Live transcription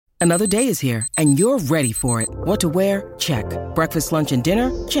Another day is here, and you're ready for it. What to wear? Check. Breakfast, lunch, and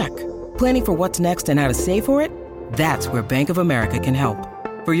dinner? Check. Planning for what's next and how to save for it? That's where Bank of America can help.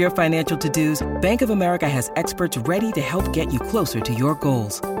 For your financial to-dos, Bank of America has experts ready to help get you closer to your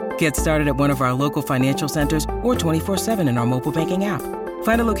goals. Get started at one of our local financial centers or 24/7 in our mobile banking app.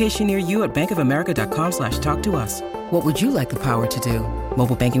 Find a location near you at bankofamerica.com/talktous. What would you like the power to do?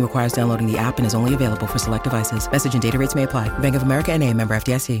 Mobile banking requires downloading the app and is only available for select devices. Message and data rates may apply. Bank of America N.A., member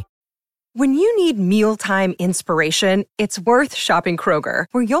FDIC. When you need mealtime inspiration, it's worth shopping Kroger,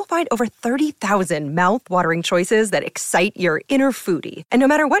 where you'll find over 30,000 mouth-watering choices that excite your inner foodie. And no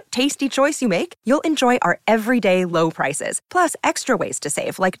matter what tasty choice you make, you'll enjoy our everyday low prices, plus extra ways to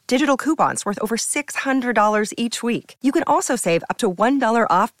save, like digital coupons worth over $600 each week. You can also save up to $1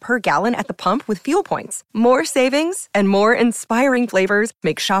 off per gallon at the pump with fuel points. More savings and more inspiring flavors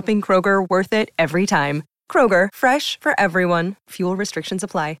make shopping Kroger worth it every time. Kroger, fresh for everyone. Fuel restrictions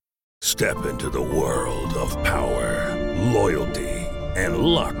apply. Step into the world of power, loyalty, and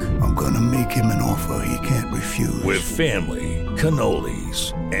luck. I'm gonna make him an offer he can't refuse. With family,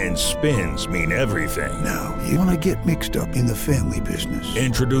 cannolis, and spins mean everything. Now, you wanna get mixed up in the family business.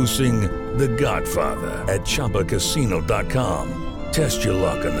 Introducing The Godfather at ChumbaCasino.com. Test your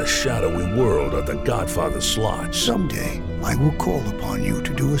luck in the shadowy world of The Godfather slot. Someday, I will call upon you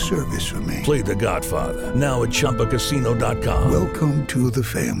to do a service for me. Play The Godfather, now at ChumbaCasino.com. Welcome to the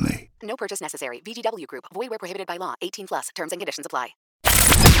family. No purchase necessary. VGW Group. Void where prohibited by law. 18+. Terms and conditions apply.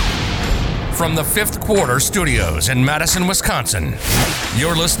 From the Fifth Quarter Studios in Madison, Wisconsin,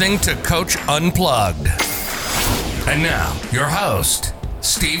 you're listening to Coach Unplugged. And now, your host,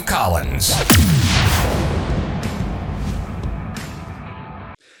 Steve Collins.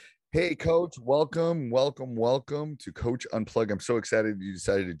 Hey, Coach. Welcome to Coach Unplugged. I'm so excited you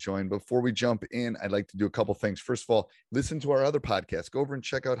decided to join. Before we jump in, I'd like to do a couple things. First of all, listen to our other podcasts. Go over and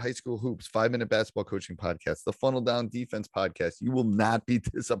check out High School Hoops, 5-Minute Basketball Coaching Podcast, the Funnel Down Defense Podcast. You will not be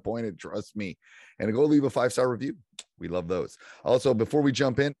disappointed, trust me. And go leave a 5-star review. We love those. Also, before we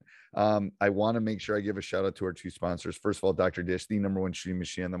jump in, I want to make sure I give a shout out to our two sponsors. First of all, Dr. Dish, the ~1 shooting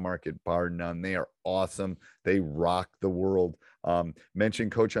machine on the market, bar none. They are awesome. They rock the world. Mention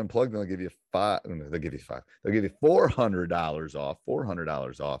Coach Unplugged, and they'll give you $400 off.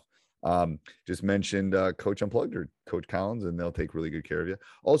 $400 off. Just mentioned Coach Unplugged or Coach Collins, and they'll take really good care of you.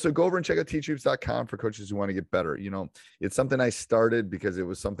 Also, go over and check out teachhoops.com for coaches who want to get better. You know, it's something I started because it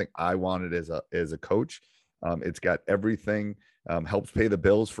was something I wanted as a coach. It's got everything, helps pay the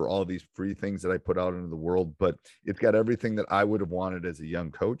bills for all of these free things that I put out into the world, but it's got everything that I would have wanted as a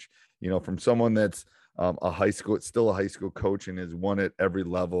young coach, you know, from someone that's still a high school coach and has won at every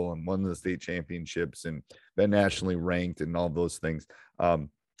level and won the state championships and been nationally ranked and all those things.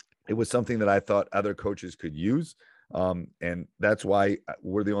 It was something that I thought other coaches could use. And that's why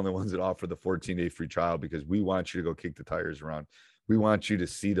we're the only ones that offer the 14-day free trial, because we want you to go kick the tires around. We want you to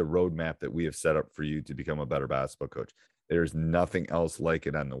see the roadmap that we have set up for you to become a better basketball coach. There's nothing else like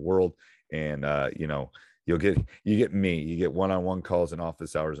it in the world. And, you know, you get me, you get one-on-one calls and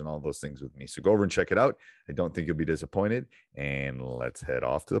office hours and all those things with me. So go over and check it out. I don't think you'll be disappointed, and let's head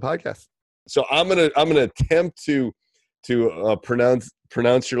off to the podcast. So I'm going to attempt to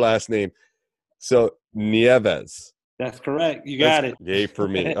pronounce your last name. So Nieves. That's correct. You got it. Yay for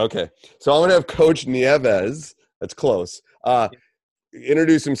me. Okay. So I'm going to have Coach Nieves. That's close.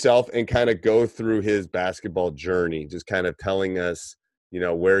 Introduce himself and kind of go through his basketball journey, just kind of telling us, you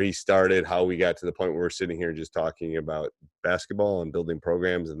know, where he started, how we got to the point where we're sitting here just talking about basketball and building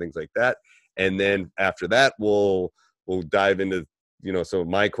programs and things like that. And then after that, we'll dive into, you know, some of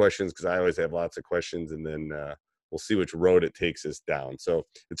my questions, because I always have lots of questions, and then we'll see which road it takes us down. So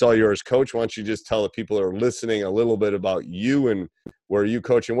it's all yours, Coach. Why don't you just tell the people that are listening a little bit about you and where you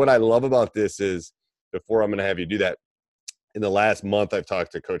coach? And what I love about this is, before I'm going to have you do that, in the last month, I've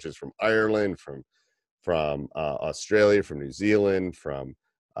talked to coaches from Ireland, from Australia, from New Zealand, from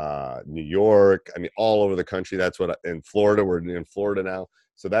New York. I mean, all over the country. That's what in Florida. We're in Florida now.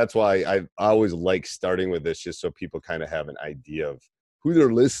 So that's why I always like starting with this, just so people kind of have an idea of who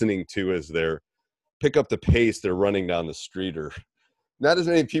they're listening to as they're pick up the pace they're running down the street, or not as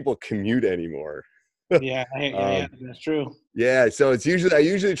many people commute anymore. Yeah, that's true. Yeah, so it's I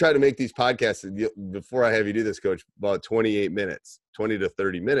usually try to make these podcasts, before I have you do this, Coach, about 28 minutes, 20 to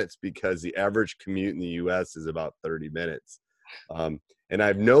 30 minutes, because the average commute in the U.S. is about 30 minutes. And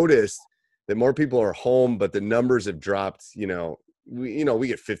I've noticed that more people are home, but the numbers have dropped. We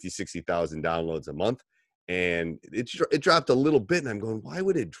get 50, 60,000 downloads a month, and it dropped a little bit. And I'm going, why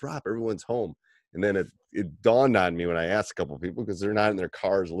would it drop? Everyone's home. And then it dawned on me when I asked a couple of people, because they're not in their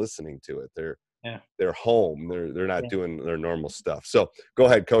cars listening to it. They're they're home. They're not doing their normal stuff. So go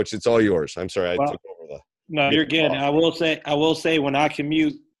ahead, Coach. It's all yours. I'm sorry I took over the. No, you're good. I will say when I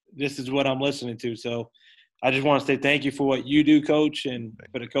commute, this is what I'm listening to. So I just want to say thank you for what you do, Coach, and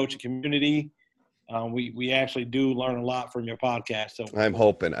for the coaching community. We actually do learn a lot from your podcast. So I'm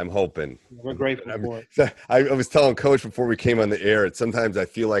hoping. We're grateful for it. I was telling Coach before we came on the air, sometimes I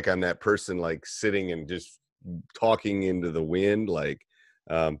feel like I'm that person like sitting and just talking into the wind. Like,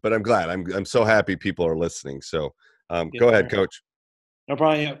 but I'm glad. I'm so happy people are listening. So go ahead, Coach. No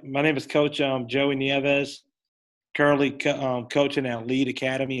problem. My name is Coach Joey Nieves, currently coaching at Lead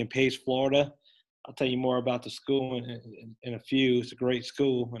Academy in Pace, Florida. I'll tell you more about the school in a few. It's a great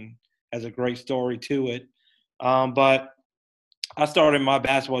school and has a great story to it. But I started my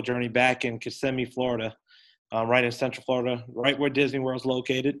basketball journey back in Kissimmee, Florida, right in Central Florida, right where Disney World's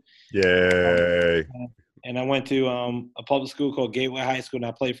located. Yay. And I went to a public school called Gateway High School, and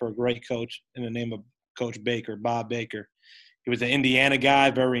I played for a great coach in the name of Coach Baker, Bob Baker. He was an Indiana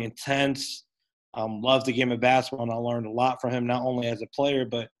guy, very intense, loved the game of basketball, and I learned a lot from him, not only as a player,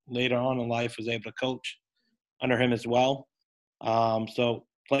 but later on in life was able to coach under him as well. So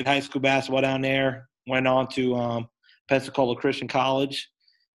played high school basketball down there, went on to Pensacola Christian College.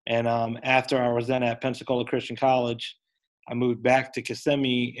 And after I was then at Pensacola Christian College, I moved back to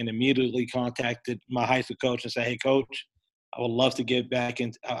Kissimmee and immediately contacted my high school coach and said, "Hey, Coach, I would love to get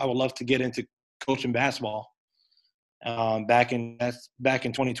into coaching basketball." Back in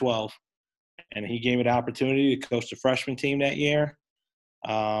 2012, and he gave me the opportunity to coach the freshman team that year.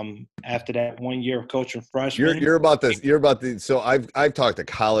 After that 1 year of coaching freshmen, You're about this. So I've talked to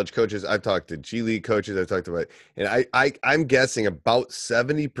college coaches. I've talked to G League coaches. I've talked about, and I'm guessing about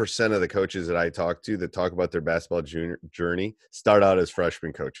 70% of the coaches that I talk to that talk about their basketball journey start out as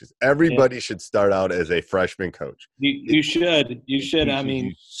freshman coaches. Everybody should start out as a freshman coach. You should. I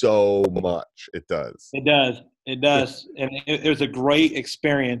mean, so much it does. It does, and it was a great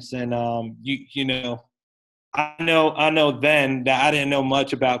experience. And you know. I know then that I didn't know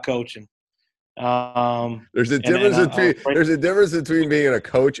much about coaching. There's a difference between being a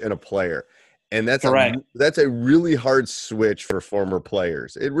coach and a player, and that's a really hard switch for former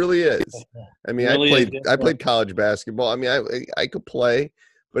players. It really is. I mean, I played college basketball. I mean, I could play,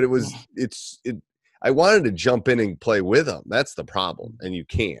 but I wanted to jump in and play with them. That's the problem, and you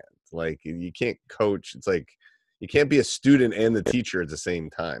can't. Like, you can't coach. It's like you can't be a student and the teacher at the same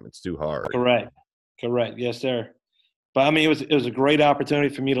time. It's too hard. Correct. Yes, sir. But I mean, it was a great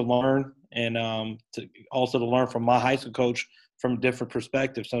opportunity for me to learn and to learn from my high school coach from a different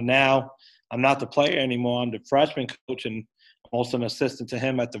perspective. So now I'm not the player anymore. I'm the freshman coach, and I'm also an assistant to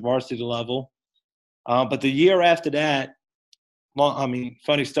him at the varsity level. But the year after that,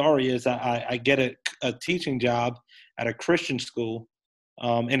 funny story is I get a teaching job at a Christian school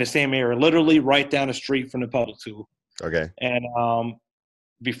in the same area, literally right down the street from the public school. Okay. And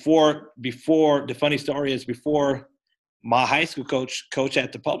before the funny story is before my high school coach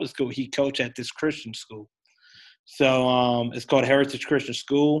at the public school, he coached at this Christian school. So it's called Heritage Christian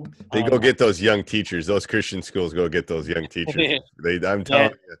School. They go get those young teachers. Those Christian schools go get those young teachers. I'm telling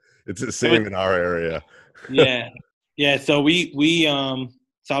you, it's the same in our area. Yeah. So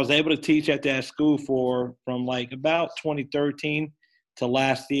so I was able to teach at that school from like about 2013 to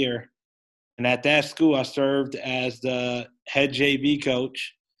last year. And at that school, I served as the head JV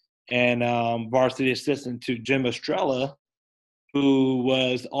coach and varsity assistant to Jim Estrella, who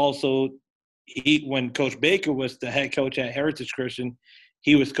was also when Coach Baker was the head coach at Heritage Christian,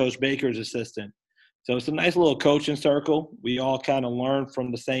 he was Coach Baker's assistant. So it's a nice little coaching circle. We all kind of learned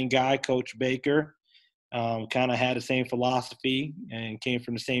from the same guy, Coach Baker, kind of had the same philosophy and came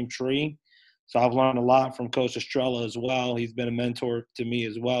from the same tree. So I've learned a lot from Coach Estrella as well. He's been a mentor to me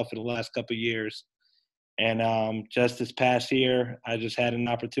as well for the last couple of years. And just this past year, I just had an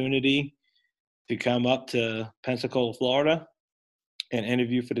opportunity to come up to Pensacola, Florida, and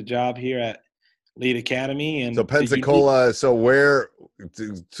interview for the job here at Lead Academy. And so Pensacola, to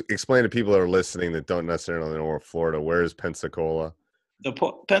explain to people that are listening that don't necessarily know where Florida, where is Pensacola?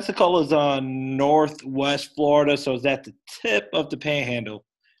 Pensacola is on northwest Florida, so it's at the tip of the Panhandle.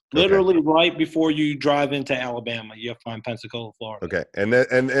 Literally right before you drive into Alabama, you'll find Pensacola, Florida. Okay, and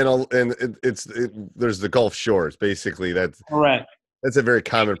there's the Gulf Shores. Basically, that's correct. That's a very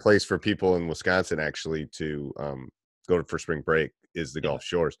common place for people in Wisconsin actually to go for spring break. Is the Gulf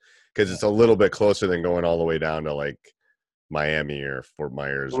Shores because it's a little bit closer than going all the way down to like Miami or Fort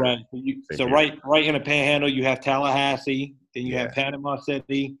Myers. Right. Right in the Panhandle, you have Tallahassee, then you have Panama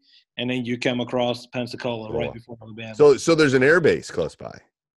City, and then you come across Pensacola right before Alabama. So there's an air base close by.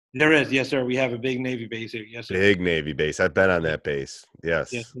 There is, yes, sir. We have a big Navy base here. Yes, sir. Big Navy base. I've been on that base.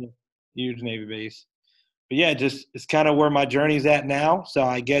 Yes. huge Navy base. But yeah, just it's kind of where my journey's at now. So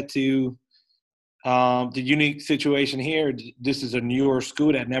I get to the unique situation here. This is a newer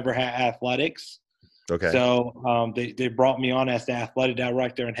school that never had athletics. Okay. So they brought me on as the athletic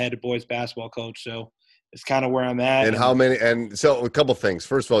director and head boys basketball coach. So it's kind of where I'm at. And how many? And so a couple things.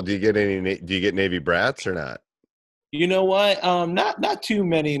 First of all, do you get Navy brats or not? You know what? Not too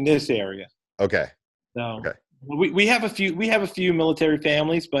many in this area. Okay. So okay. We have a few military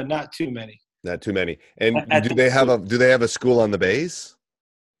families, but not too many. Not too many. And do they have a school on the base?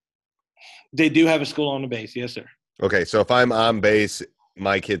 They do have a school on the base. Yes, sir. Okay. So if I'm on base,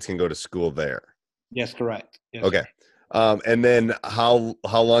 my kids can go to school there. Yes, correct. Yes, okay. Sir. And then how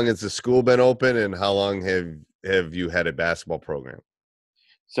long has the school been open, and how long have you had a basketball program?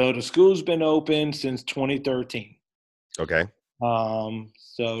 So the school's been open since 2013. Okay.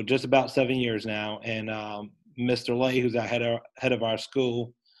 So just about 7 years now. And Mr. Lay, who's our head of our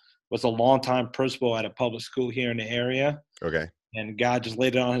school, was a longtime principal at a public school here in the area. Okay. And God just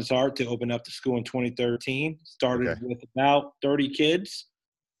laid it on his heart to open up the school in 2013. Started with about 30 kids.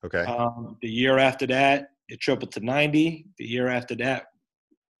 Okay. The year after that, it tripled to 90. The year after that,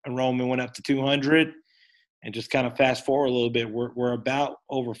 enrollment went up to 200. And just kind of fast forward a little bit, we're about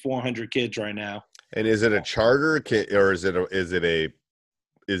over 400 kids right now. And is it a charter or is it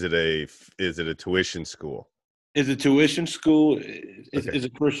a tuition school? Is a tuition school. Is a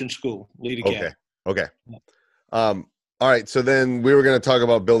Christian school. Lead Academy. Okay. All right. So then we were going to talk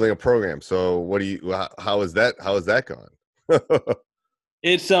about building a program. So how is that gone?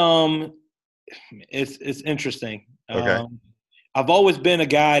 It's interesting. Okay. I've always been a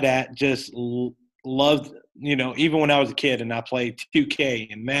guy that just loved, even when I was a kid and I played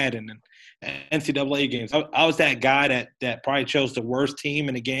 2K and Madden and NCAA games. I was that guy that probably chose the worst team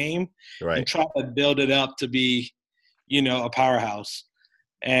in the game and tried to build it up to be, a powerhouse.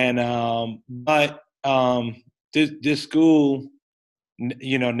 And this school,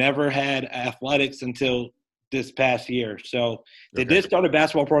 never had athletics until this past year. So they did start a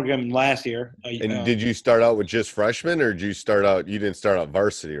basketball program last year. And did you start out with just freshmen, or did you you didn't start out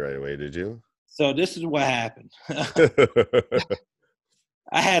varsity right away, did you? So this is what happened.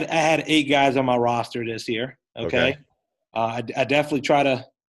 I had 8 guys on my roster this year. Okay. I definitely try to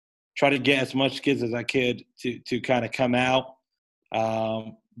get as much kids as I could to kind of come out.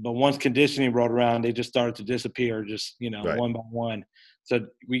 But once conditioning rolled around, they just started to disappear, one by one. So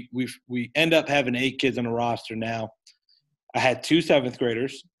we end up having 8 kids on the roster now. I had 2 7th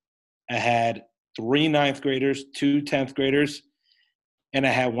graders. I had 3 9th graders, 2 10th graders, and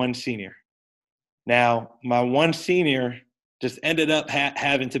I had 1 senior. Now, my 1 senior just ended up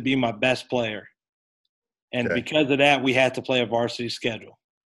having to be my best player. And because of that, we had to play a varsity schedule.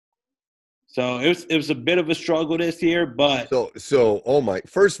 So it was a bit of a struggle this year, but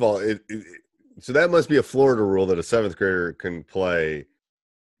first of all, so that must be a Florida rule that a 7th grader can play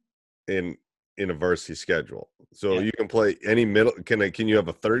in a varsity schedule. So you can play any middle. Can you have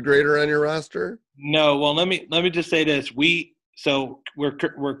a 3rd grader on your roster? No. Well, let me just say this. We're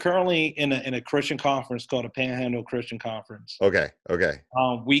currently in a Christian conference called a Panhandle Christian Conference. Okay.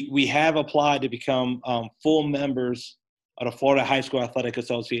 We have applied to become full members of the Florida High School Athletic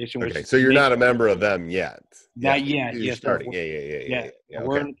Association. Okay, so you're not a member of them yet. Not yet. You're starting. Yeah.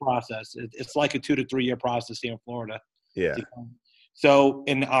 We're in the process. It's like a 2 to 3 year process here in Florida. Yeah. So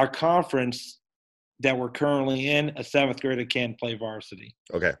in our conference that we're currently in, a 7th grader can play varsity.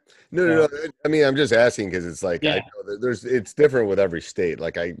 Okay. No. I mean, I'm just asking because it's like I know that it's different with every state.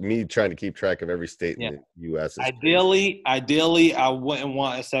 Like me trying to keep track of every state in the U.S. Ideally, I wouldn't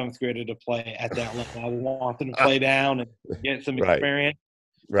want a 7th grader to play at that level. I would want them to play down and get some experience.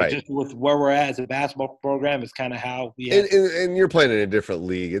 Right. But just with where we're at as a basketball program is kind of how we have. And you're playing in a different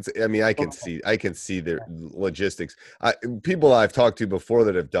league. I can see the logistics. People I've talked to before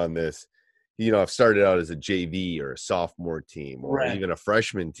that have done this, I've started out as a JV or a sophomore team or even a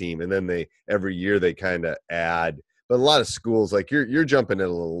freshman team. And then every year they kind of add, but a lot of schools, like you're jumping in a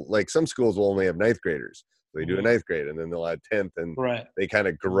little, like some schools will only have 9th graders. So they do a 9th grade and then they'll add 10th and they kind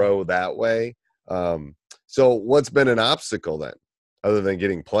of grow that way. So what's been an obstacle then other than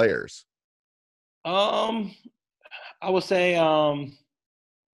getting players? I would say, I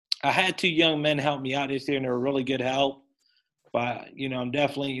had 2 young men help me out this year and they were really good help. But, I'm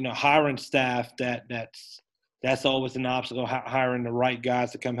definitely, hiring staff that's always an obstacle, hiring the right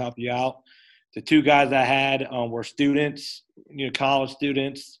guys to come help you out. The 2 guys I had were students, college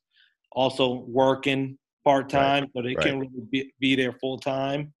students, also working part-time, so they can't really be there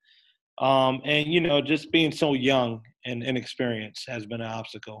full-time. And, just being so young and inexperienced has been an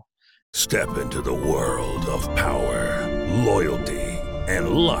obstacle. Step into the world of power, loyalty, and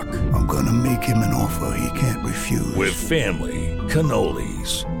luck. I'm going to make him an offer he can't refuse. With family,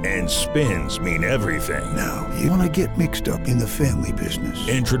 cannolis, and spins mean everything. Now, you want to get mixed up in the family business.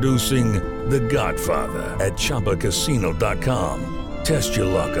 Introducing The Godfather at ChumbaCasino.com. Test your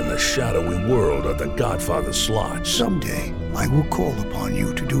luck in the shadowy world of The Godfather slot. Someday, I will call upon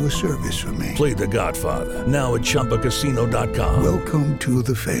you to do a service for me. Play The Godfather now at ChumbaCasino.com. Welcome to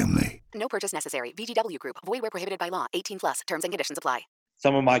the family. No purchase necessary. VGW Group. Void where prohibited by law. 18 plus. Terms and conditions apply.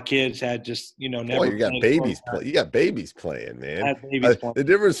 Some of my kids had just, never. Boy, you got babies play. You got babies playing, man. Had babies playing. The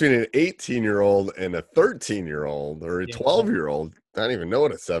difference between an 18-year-old and a 13-year-old or a 12-year-old, I don't even know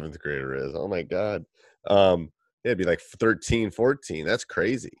what a 7th grader is. Oh my God. It'd be like 13, 14. That's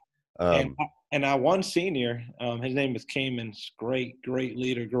crazy. And our one senior, his name is Cayman. Great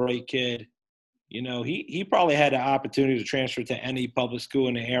leader, great kid. He probably had the opportunity to transfer to any public school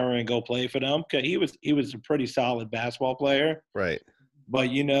in the area and go play for them because he was a pretty solid basketball player. Right. But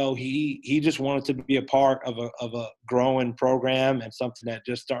he just wanted to be a part of a growing program and something that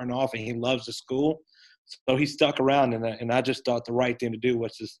just starting off, and he loves the school, so he stuck around. And I just thought the right thing to do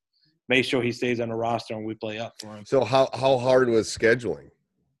was just make sure he stays on the roster and we play up for him. So how hard was scheduling?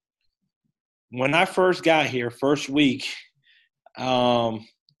 When I first got here, first week,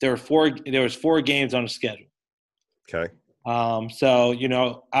 there was 4 games on the schedule. Okay.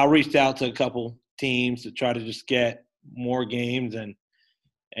 So I reached out to a couple teams to try to just get more games, and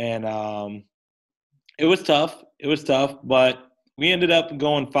it was tough. It was tough, but we ended up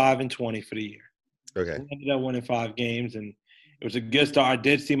going 5-20 for the year. Okay. We ended up winning 5 games, and it was a good start. I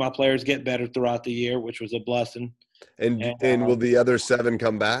did see my players get better throughout the year, which was a blessing. And will the other 7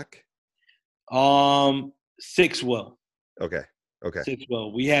 come back? 6 will. Okay. 6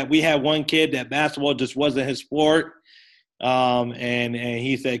 will. We had one kid that basketball just wasn't his sport. And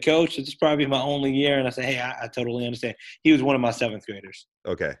he said, "Coach, this is probably my only year." And I said, "Hey, I totally understand." He was one of my 7th graders.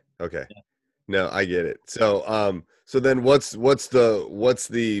 Okay. Yeah. No, I get it. So, so then what's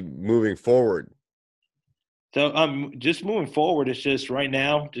the moving forward? So, just moving forward, it's just right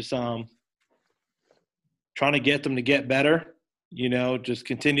now, just trying to get them to get better. Just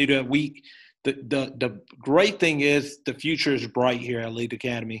continue to the great thing is the future is bright here at Elite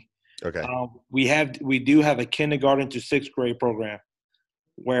Academy. Okay. We do have a kindergarten to 6th grade program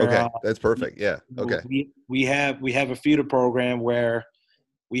where that's perfect. Yeah. Okay. We have a feeder program where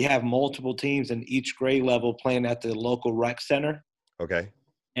we have multiple teams in each grade level playing at the local rec center. Okay.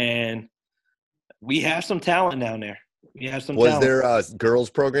 And we have some talent down there. Was there a girls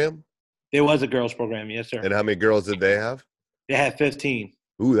program? There was a girls program, yes, sir. And how many girls did they have? They had 15.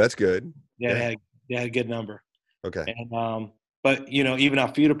 Ooh, that's good. Yeah, they had a good number. Okay. And but even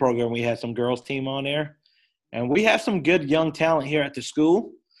our feeder program, we had some girls team on there, and we have some good young talent here at the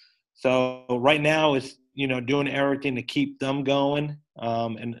school. So right now it's doing everything to keep them going.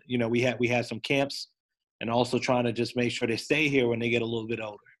 And we had some camps, and also trying to just make sure they stay here when they get a little bit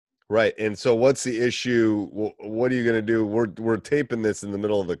older. Right. And so what's the issue? What are you going to do? We're taping this in the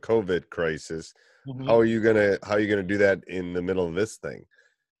middle of the COVID crisis. Mm-hmm. How are you going to do that in the middle of this thing?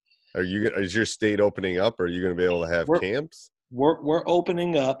 Is your state opening up? Or are you going to be able to have camps? We're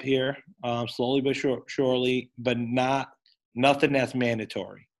opening up here slowly but surely, but nothing that's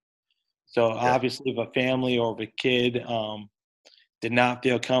mandatory. So obviously, if a family or if a kid did not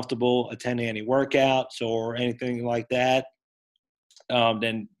feel comfortable attending any workouts or anything like that,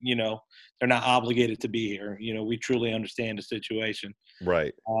 then they're not obligated to be here. We truly understand the situation.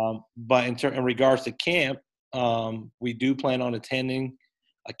 Right. But in regards to camp, we do plan on attending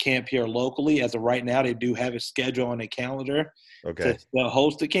a camp here locally. As of right now, they do have a schedule on their calendar to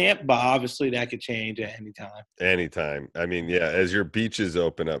host a camp, but obviously that could change at any time. Anytime. I mean, yeah, as your beaches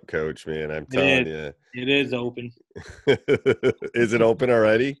open up, Coach, man, I'm telling you. It is open. Is it open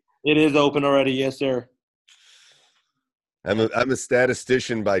already? It is open already, yes, sir. I'm a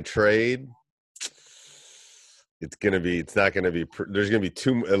statistician by trade. There's going to be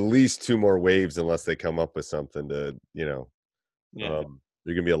at least 2 more waves unless they come up with something to,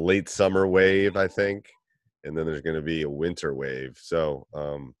 there's going to be a late summer wave, I think, and then there's going to be a winter wave. So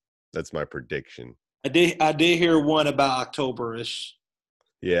that's my prediction. I did hear one about October-ish.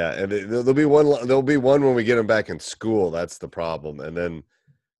 Yeah, and there'll be one. There'll be one when we get them back in school. That's the problem. And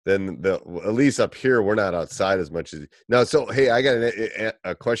then at least up here we're not outside as much as now. So hey, I got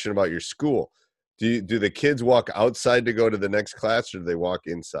a question about your school. Do the kids walk outside to go to the next class, or do they walk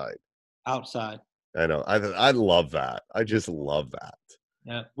inside? Outside. I know. I love that. I just love that.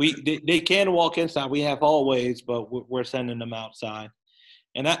 Yeah, they can walk inside. We have hallways, but we're sending them outside.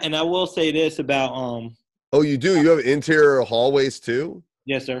 And I will say this about Oh, you do? You have interior hallways too?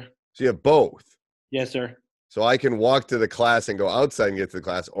 Yes, sir. So you have both? Yes, sir. So I can walk to the class and go outside and get to the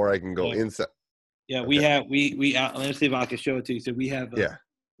class, or I can go inside. Yeah, Okay. we let me see if I can show it to you. So we have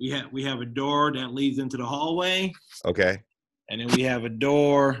we have a door that leads into the hallway, Okay. and then we have a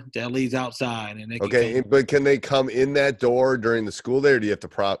door that leads outside. And they can Okay. But can they come in that door during the school day, or do you have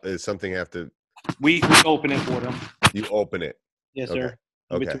to is something have to? we open it for them. You open it. Yes, Okay. sir.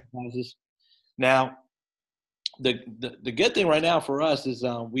 In Okay. between classes. Now, the good thing right now for us is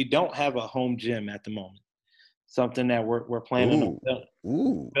we don't have a home gym at the moment. Something that we're planning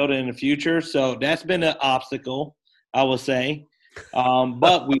on building in the future. So that's been an obstacle, I will say.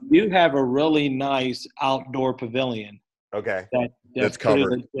 But we do have a really nice outdoor pavilion. Okay. That's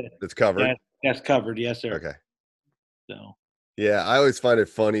covered. That's covered. That's covered. Yes, sir. Okay. So. Yeah, I always find it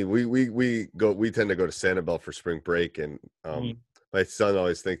funny. We tend to go to Sanibel for spring break, and my son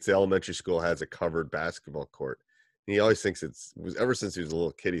always thinks the elementary school has a covered basketball court. He always thinks ever since he was a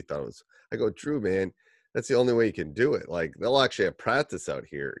little kid, he thought it was. I go, Drew, man, that's the only way you can do it. Like, they'll actually have practice out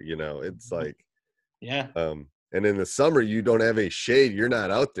here. It's like, yeah. And in the summer, you don't have any shade. You're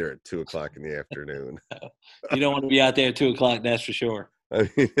not out there at 2:00 in the afternoon. You don't want to be out there at 2:00. That's for sure. I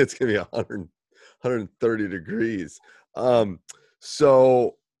mean, it's going to be 130 degrees.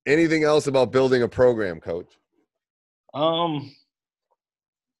 So anything else about building a program, Coach? What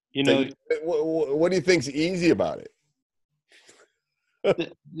do you think's easy about it?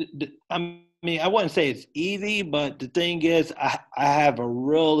 I mean, I wouldn't say it's easy, but the thing is, I have a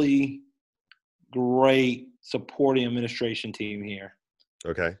really great supporting administration team here.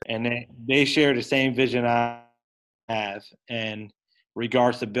 Okay. And they share the same vision I have. And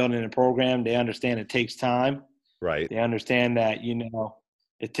regards to building a program, they understand it takes time. Right. They understand that,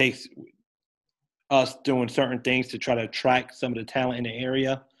 it takes us doing certain things to try to attract some of the talent in the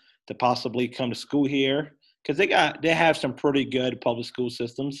area to possibly come to school here. Because they have some pretty good public school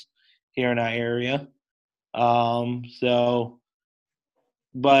systems here in our area.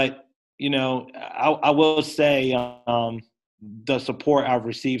 But I will say the support I've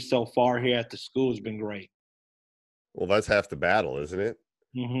received so far here at the school has been great. Well, that's half the battle, isn't it?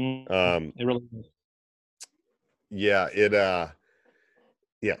 Mm-hmm. It really is. Yeah,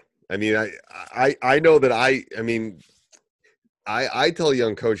 yeah. I mean, I know that I tell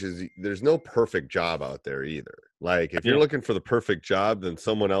young coaches there's no perfect job out there either. Like, if you're looking for the perfect job, then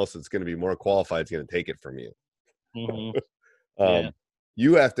someone else that's going to be more qualified is going to take it from you. Mm-hmm.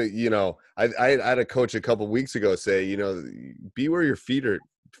 You have to, I had a coach a couple of weeks ago say, be where your feet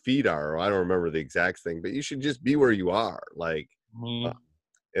are. I don't remember the exact thing, but you should just be where you are. Like,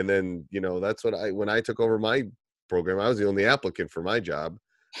 and then, that's when I took over my program, I was the only applicant for my job.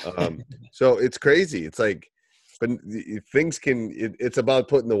 So it's crazy. It's like, but things it's about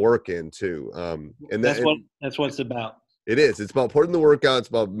putting the work in too. And that's what it's about. It is. It's about putting the work out. It's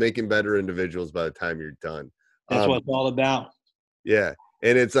about making better individuals by the time you're done. That's what it's all about. Yeah.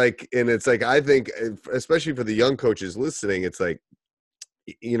 And it's like, I think, especially for the young coaches listening, it's like,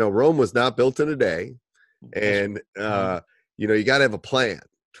 Rome was not built in a day, and, you got to have a plan.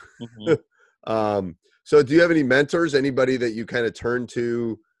 So do you have any mentors, anybody that you kind of turn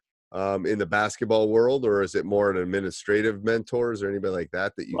to in the basketball world, or is it more an administrative mentors or anybody like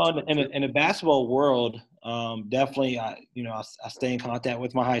that you? Well, in the basketball world, definitely, I stay in contact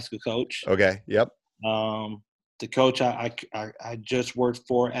with my high school coach. Okay. Yep. The coach I just worked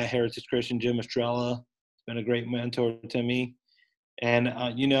for at Heritage Christian, Jim Estrella, has been a great mentor to me. And,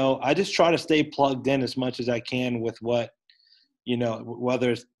 I just try to stay plugged in as much as I can with what,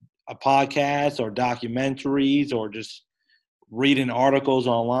 whether it's a podcast or documentaries or just reading articles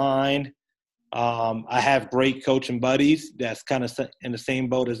online. I have great coaching buddies that's kind of in the same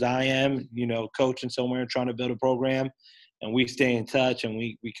boat as I am, coaching somewhere and trying to build a program. And we stay in touch and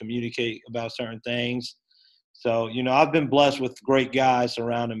we communicate about certain things. So, I've been blessed with great guys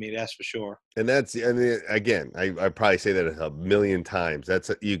surrounding me, that's for sure. And again, I probably say that a million times.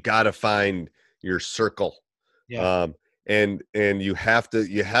 You got to find your circle. Yeah. And you have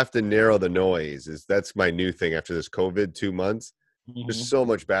to narrow the noise. That's my new thing after this COVID 2 months. Mm-hmm. There's so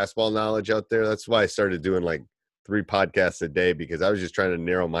much basketball knowledge out there. That's why I started doing like 3 podcasts a day, because I was just trying to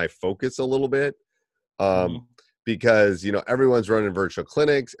narrow my focus a little bit. Because, everyone's running virtual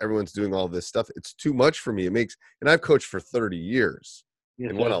clinics. Everyone's doing all this stuff. It's too much for me. And I've coached for 30 years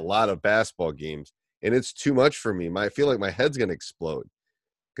and won a lot of basketball games. And it's too much for me. I feel like my head's going to explode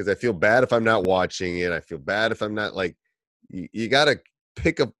because I feel bad if I'm not watching it. I feel bad if I'm not you got to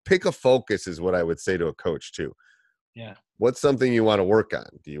pick a focus is what I would say to a coach too. Yeah. What's something you want to work on?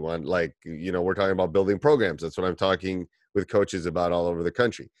 Do you want, we're talking about building programs. That's what I'm talking with coaches about all over the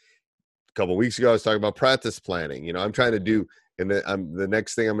country. A couple of weeks ago, I was talking about practice planning. I'm trying to do, And the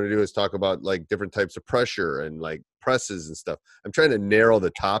next thing I'm going to do is talk about like different types of pressure and like presses and stuff. I'm trying to narrow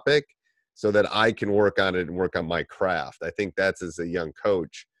the topic so that I can work on it and work on my craft. I think that's as a young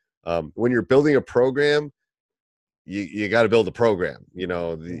coach. When you're building a program, you got to build a program,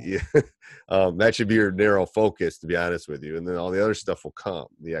 that should be your narrow focus, to be honest with you. And then all the other stuff will come,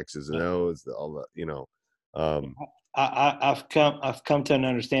 the X's and O's, all the, I've come to an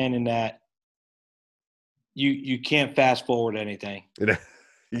understanding that you can't fast forward anything.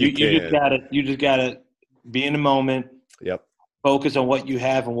 You just gotta be in the moment. Yep. Focus on what you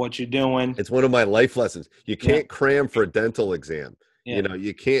have and what you're doing. It's one of my life lessons. You can't cram for a dental exam. Yeah.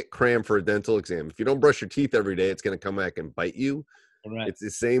 You can't cram for a dental exam. If you don't brush your teeth every day, it's going to come back and bite you. Right. It's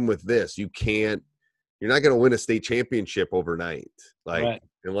the same with this. You're not going to win a state championship overnight.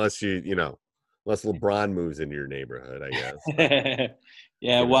 Unless unless LeBron moves into your neighborhood, I guess.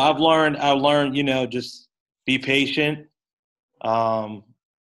 Yeah. Well, I've learned, just be patient. Even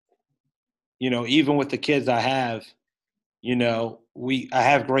with the kids I have, I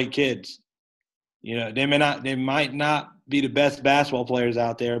have great kids. They might not be the best basketball players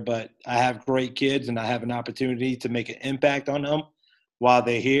out there, but I have great kids and I have an opportunity to make an impact on them while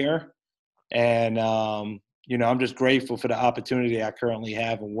they're here. And, I'm just grateful for the opportunity I currently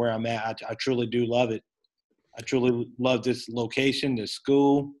have and where I'm at. I truly do love it. I truly love this location, this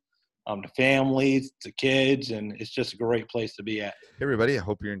school, the families, the kids, and it's just a great place to be at. Hey, everybody. I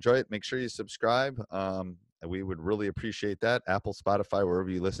hope you enjoy it. Make sure you subscribe. We would really appreciate that. Apple, Spotify, wherever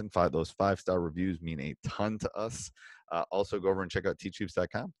you listen, those 5-star reviews mean a ton to us. Also, go over and check out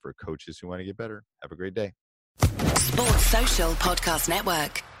teachhoops.com for coaches who want to get better. Have a great day. Sports Social Podcast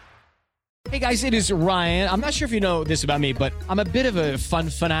Network. Hey guys, it is Ryan. I'm not sure if you know this about me, but I'm a bit of a fun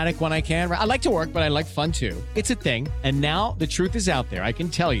fanatic when I can. I like to work, but I like fun too. It's a thing. And now the truth is out there. I can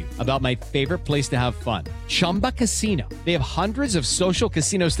tell you about my favorite place to have fun. Chumba Casino. They have hundreds of social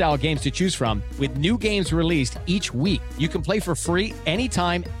casino style games to choose from with new games released each week. You can play for free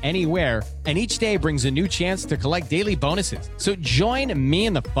anytime, anywhere. And each day brings a new chance to collect daily bonuses. So join me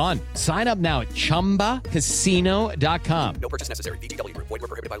in the fun. Sign up now at ChumbaCasino.com. No purchase necessary. VGW Group. Void where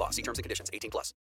prohibited by law. See terms and conditions. 18+.